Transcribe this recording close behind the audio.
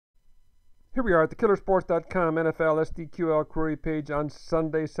Here we are at the killersports.com NFL SDQL query page on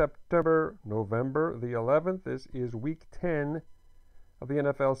Sunday, November the 11th. This is week 10 of the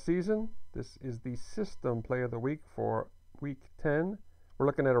NFL season. This is the system play of the week for week 10. We're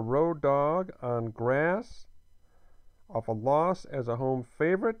looking at a road dog on grass off a loss as a home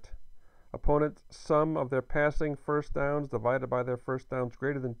favorite. Opponent's sum of their passing first downs divided by their first downs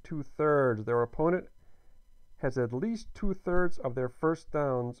greater than 2/3. Their opponent has at least 2/3 of their first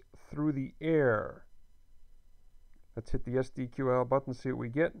downs through the air. Let's hit the SDQL button, see what we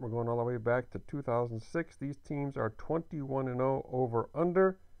get. We're going all the way back to 2006. These teams are 21-0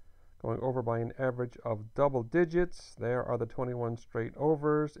 over-under, going over by an average of double digits. There are the 21 straight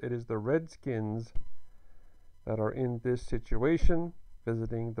overs. It is the Redskins that are in this situation,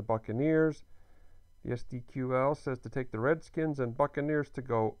 visiting the Buccaneers. The SDQL says to take the Redskins and Buccaneers to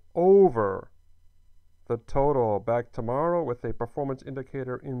go over the total. Back tomorrow with a performance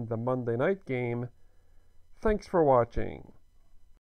indicator in the Monday night game. Thanks for watching.